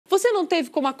Você não teve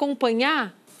como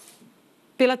acompanhar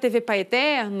pela TV Pai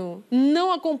Eterno?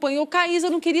 Não acompanhou? Caísa,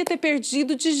 eu não queria ter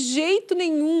perdido de jeito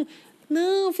nenhum.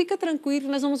 Não, fica tranquilo,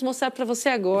 nós vamos mostrar para você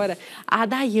agora. A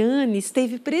Daiane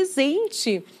esteve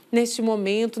presente neste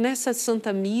momento, nessa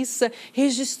Santa Missa,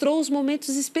 registrou os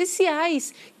momentos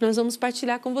especiais que nós vamos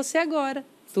partilhar com você agora.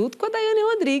 Tudo com a Daiane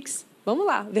Rodrigues. Vamos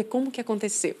lá, ver como que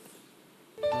aconteceu.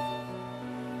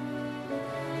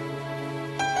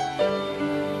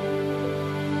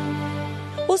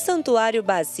 O Santuário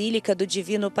Basílica do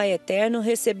Divino Pai Eterno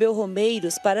recebeu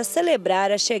romeiros para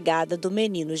celebrar a chegada do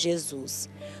menino Jesus.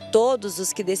 Todos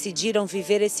os que decidiram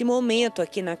viver esse momento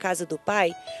aqui na casa do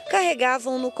Pai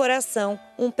carregavam no coração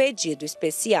um pedido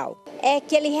especial. É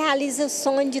que ele realiza o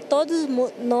sonho de todos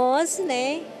nós,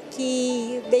 né?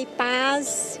 Que dê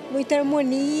paz, muita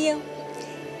harmonia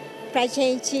para a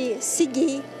gente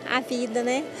seguir a vida,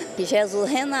 né? Que Jesus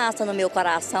renasça no meu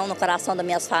coração, no coração das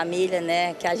minhas famílias,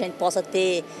 né? Que a gente possa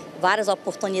ter várias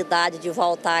oportunidades de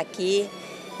voltar aqui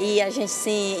e a gente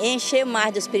se encher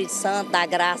mais do Espírito Santo, da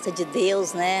graça de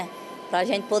Deus, né? Para a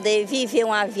gente poder viver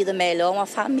uma vida melhor, uma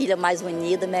família mais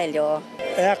unida, melhor.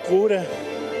 É a cura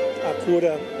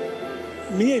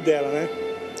minha e dela, né?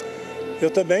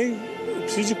 Eu também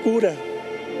preciso de cura.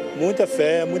 Muita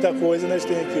fé, muita coisa nós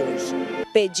temos aqui hoje.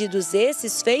 Pedidos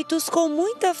esses feitos com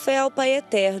muita fé ao Pai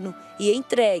Eterno e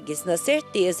entregues na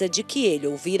certeza de que Ele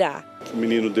ouvirá. Que o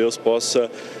menino Deus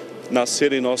possa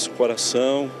nascer em nosso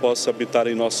coração, possa habitar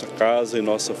em nossa casa, em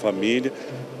nossa família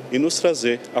e nos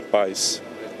trazer a paz,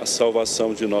 a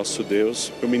salvação de nosso Deus.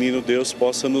 Que o menino Deus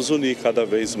possa nos unir cada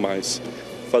vez mais,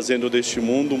 fazendo deste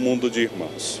mundo um mundo de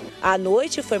irmãos. A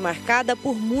noite foi marcada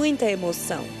por muita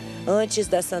emoção. Antes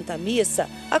da Santa Missa,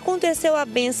 aconteceu a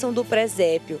bênção do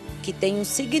presépio, que tem um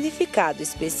significado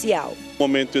especial.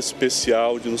 Momento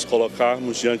especial de nos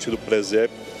colocarmos diante do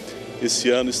presépio. Esse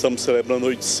ano estamos celebrando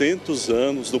 800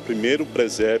 anos do primeiro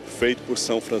presépio feito por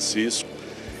São Francisco.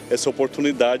 Essa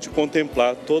oportunidade de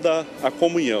contemplar toda a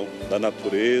comunhão da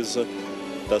natureza,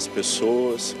 das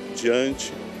pessoas,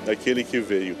 diante daquele que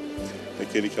veio,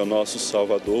 daquele que é o nosso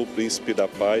Salvador, o Príncipe da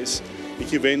Paz, e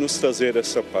que vem nos trazer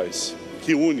essa paz,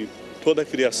 que une toda a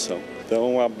criação.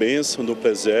 Então, a bênção do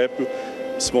presépio,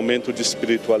 esse momento de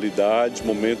espiritualidade,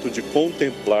 momento de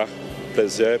contemplar o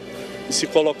presépio e se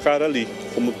colocar ali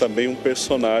como também um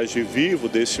personagem vivo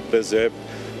deste presépio,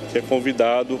 que é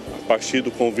convidado, a partir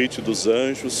do convite dos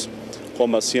anjos,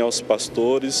 como assim aos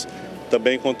pastores,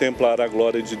 também contemplar a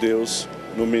glória de Deus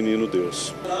no menino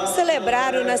Deus.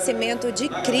 Celebrar o nascimento de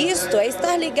Cristo é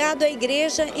estar ligado à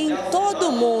igreja em todo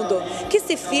o mundo, que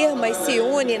se firma e se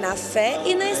une na fé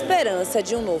e na esperança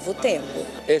de um novo tempo.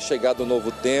 É chegado um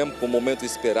novo tempo, um momento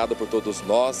esperado por todos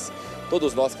nós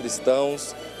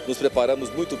cristãos, nos preparamos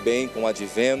muito bem com o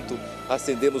advento,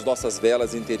 acendemos nossas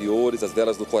velas interiores, as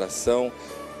velas do coração,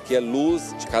 que é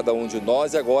luz de cada um de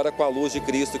nós, e agora com a luz de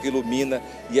Cristo que ilumina,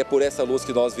 e é por essa luz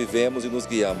que nós vivemos e nos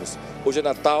guiamos. Hoje é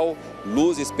Natal,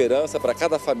 luz e esperança para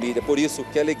cada família, por isso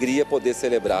que alegria poder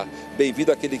celebrar.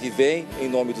 Bem-vindo aquele que vem, em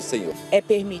nome do Senhor. É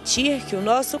permitir que o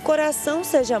nosso coração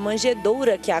seja a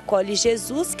manjedoura que acolhe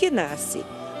Jesus que nasce.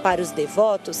 Para os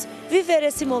devotos, viver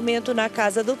esse momento na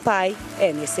casa do Pai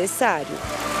é necessário.